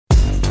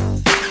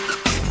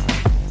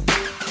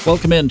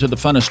Welcome into the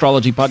Fun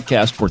Astrology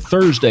Podcast for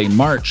Thursday,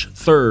 March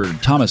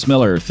 3rd. Thomas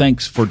Miller,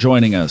 thanks for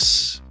joining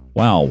us.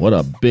 Wow, what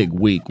a big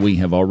week we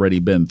have already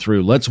been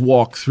through. Let's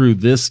walk through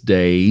this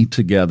day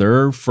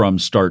together from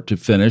start to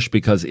finish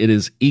because it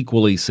is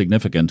equally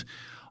significant.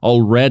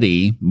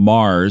 Already,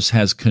 Mars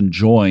has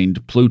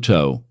conjoined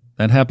Pluto.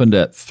 That happened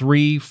at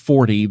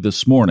 3:40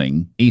 this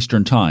morning,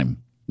 Eastern Time.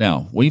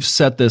 Now, we've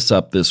set this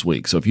up this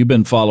week, so if you've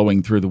been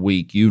following through the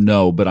week, you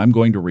know, but I'm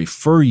going to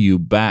refer you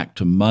back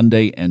to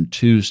Monday and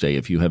Tuesday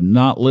if you have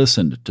not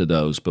listened to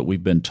those, but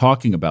we've been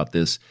talking about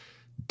this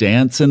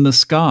dance in the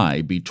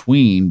sky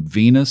between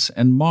Venus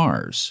and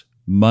Mars.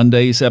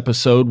 Monday's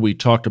episode, we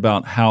talked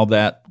about how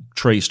that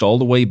traced all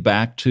the way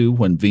back to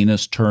when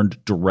Venus turned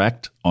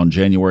direct on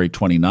January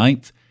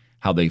 29th,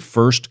 how they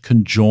first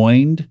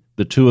conjoined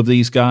the two of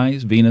these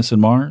guys, Venus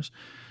and Mars,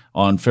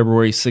 on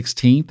February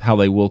 16th, how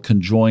they will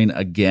conjoin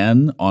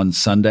again on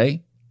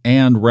Sunday,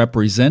 and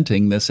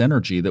representing this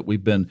energy that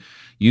we've been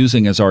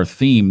using as our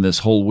theme this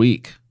whole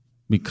week.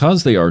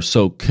 Because they are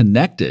so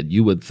connected,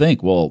 you would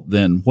think, well,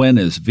 then when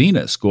is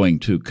Venus going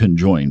to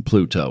conjoin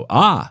Pluto?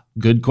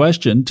 Good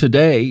question.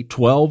 Today,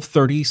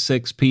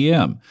 12:36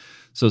 p.m.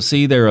 So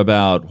see, they're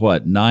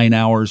about, 9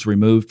 hours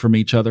removed from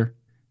each other?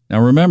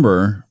 Now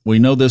remember, we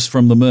know this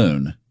from the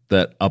moon,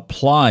 that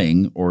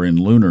applying, or in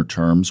lunar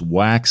terms,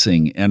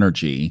 waxing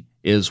energy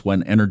is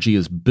when energy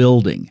is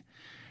building.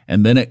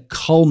 And then it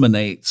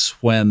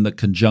culminates when the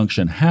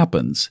conjunction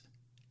happens.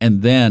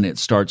 And then it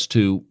starts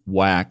to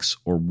wax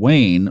or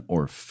wane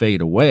or fade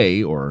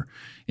away, or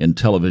in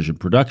television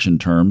production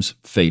terms,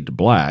 fade to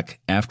black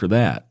after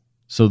that.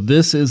 So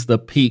this is the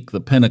peak,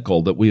 the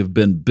pinnacle that we have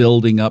been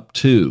building up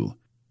to.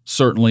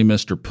 Certainly,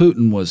 Mr.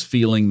 Putin was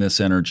feeling this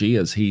energy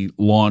as he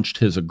launched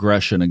his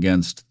aggression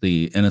against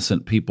the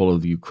innocent people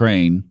of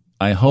Ukraine.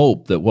 I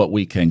hope that what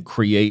we can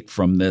create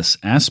from this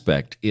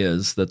aspect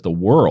is that the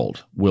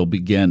world will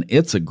begin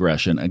its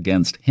aggression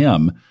against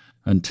him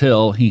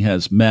until he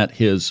has met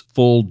his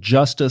full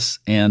justice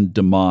and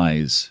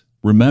demise.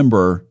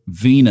 Remember,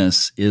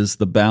 Venus is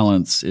the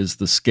balance, is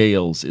the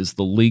scales, is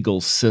the legal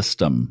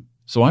system.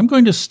 So I'm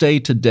going to stay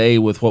today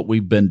with what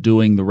we've been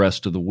doing the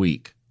rest of the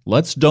week.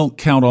 Let's don't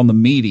count on the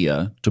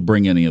media to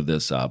bring any of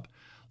this up.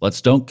 Let's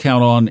don't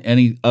count on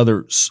any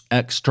other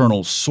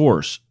external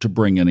source to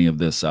bring any of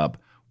this up.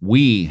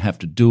 We have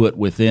to do it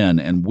within,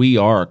 and we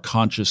are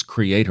conscious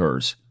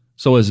creators.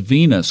 So as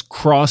Venus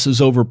crosses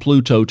over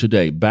Pluto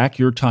today, back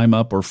your time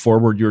up or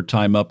forward your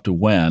time up to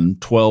when?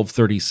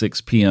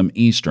 12:36 p.m.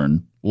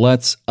 Eastern.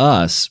 Let's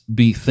us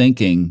be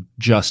thinking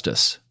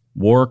justice.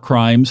 War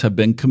crimes have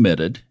been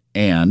committed,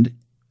 and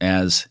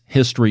as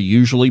history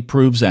usually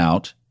proves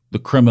out, the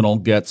criminal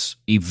gets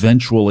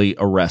eventually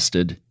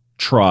arrested,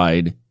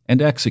 tried,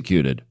 and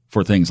executed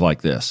for things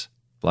like this.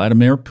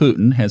 Vladimir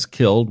Putin has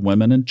killed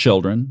women and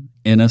children,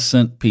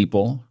 innocent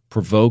people,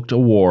 provoked a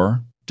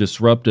war,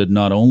 disrupted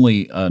not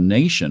only a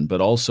nation, but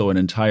also an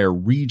entire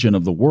region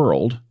of the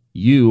world.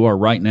 You are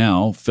right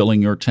now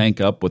filling your tank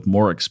up with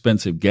more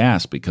expensive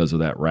gas because of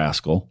that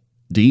rascal.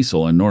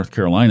 Diesel in North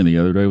Carolina the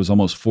other day was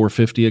almost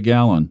 $4.50 a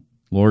gallon.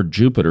 Lord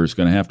Jupiter's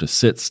going to have to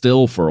sit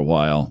still for a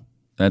while.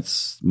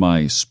 That's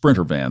my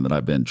Sprinter van that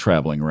I've been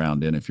traveling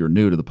around in. If you're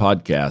new to the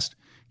podcast,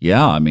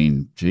 yeah, I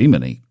mean,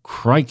 Jiminy,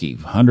 crikey,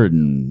 100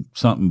 and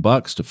something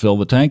bucks to fill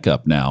the tank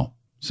up now.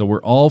 So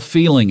we're all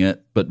feeling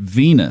it, but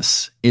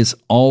Venus is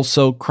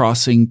also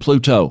crossing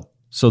Pluto.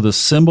 So the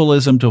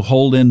symbolism to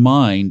hold in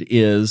mind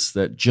is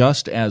that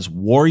just as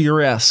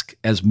warrior-esque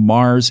as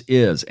Mars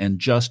is, and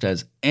just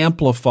as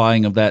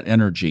amplifying of that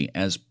energy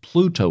as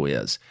Pluto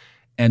is,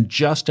 and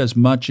just as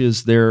much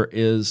as there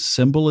is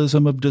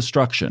symbolism of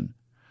destruction,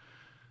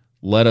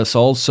 let us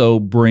also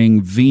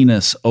bring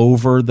Venus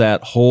over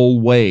that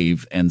whole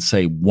wave and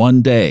say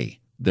one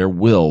day there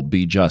will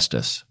be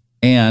justice.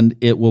 And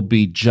it will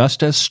be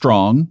just as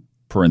strong,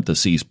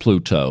 parentheses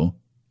Pluto,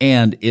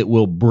 and it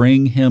will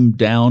bring him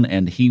down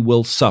and he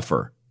will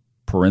suffer,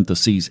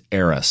 parentheses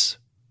Eris.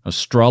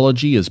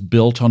 Astrology is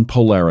built on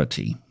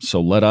polarity,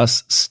 so let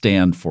us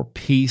stand for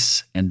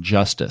peace and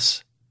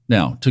justice.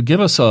 Now, to give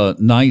us a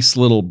nice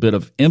little bit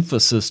of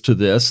emphasis to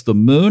this, the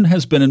moon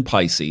has been in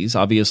Pisces.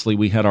 Obviously,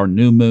 we had our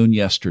new moon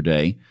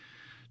yesterday.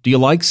 Do you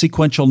like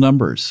sequential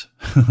numbers?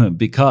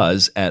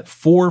 Because at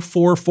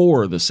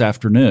 4:44 this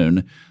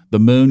afternoon, the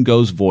moon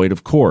goes void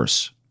of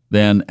course.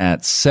 Then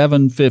at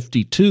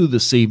 7:52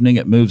 this evening,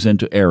 it moves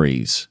into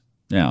Aries.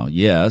 Now,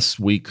 yes,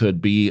 we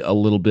could be a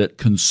little bit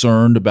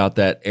concerned about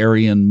that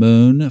Aryan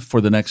moon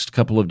for the next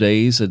couple of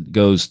days. It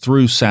goes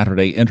through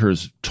Saturday,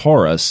 enters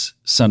Taurus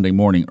Sunday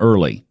morning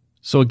early.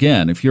 So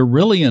again, if you're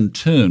really in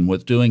tune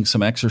with doing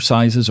some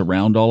exercises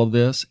around all of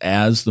this,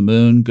 as the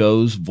moon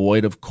goes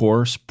void of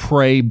course,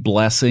 pray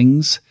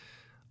blessings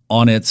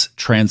on its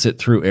transit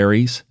through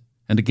Aries.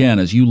 And again,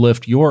 as you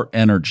lift your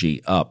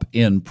energy up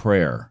in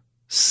prayer,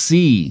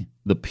 see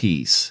the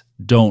peace.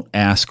 Don't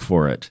ask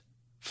for it.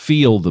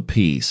 Feel the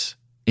peace.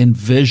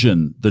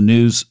 Envision the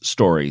news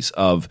stories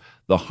of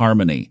the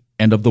harmony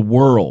and of the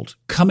world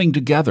coming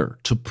together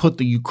to put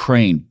the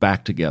Ukraine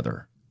back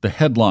together. the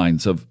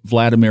headlines of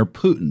Vladimir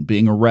Putin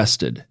being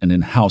arrested and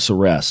in house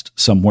arrest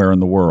somewhere in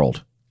the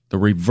world. The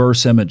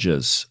reverse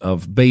images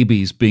of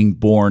babies being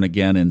born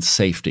again in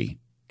safety.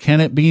 Can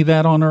it be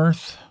that on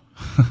Earth?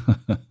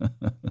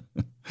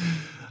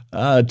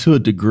 To a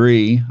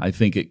degree, I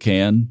think it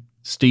can.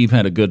 Steve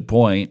had a good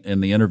point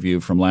in the interview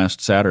from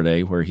last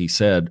Saturday where he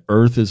said,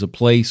 Earth is a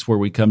place where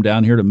we come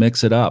down here to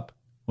mix it up.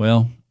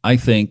 Well, I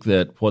think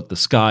that what the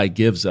sky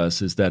gives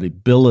us is that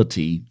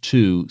ability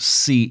to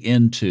see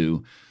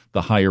into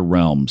the higher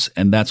realms.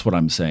 And that's what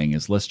I'm saying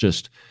is let's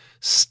just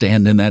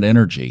stand in that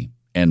energy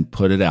and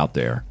put it out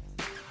there.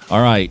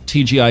 All right,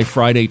 TGI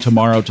Friday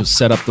tomorrow to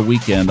set up the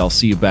weekend. I'll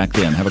see you back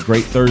then. Have a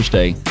great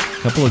Thursday.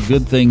 A couple of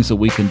good things that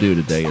we can do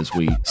today as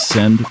we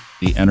send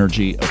the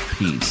energy of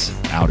peace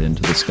out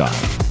into the sky.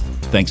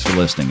 Thanks for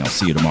listening. I'll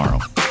see you tomorrow.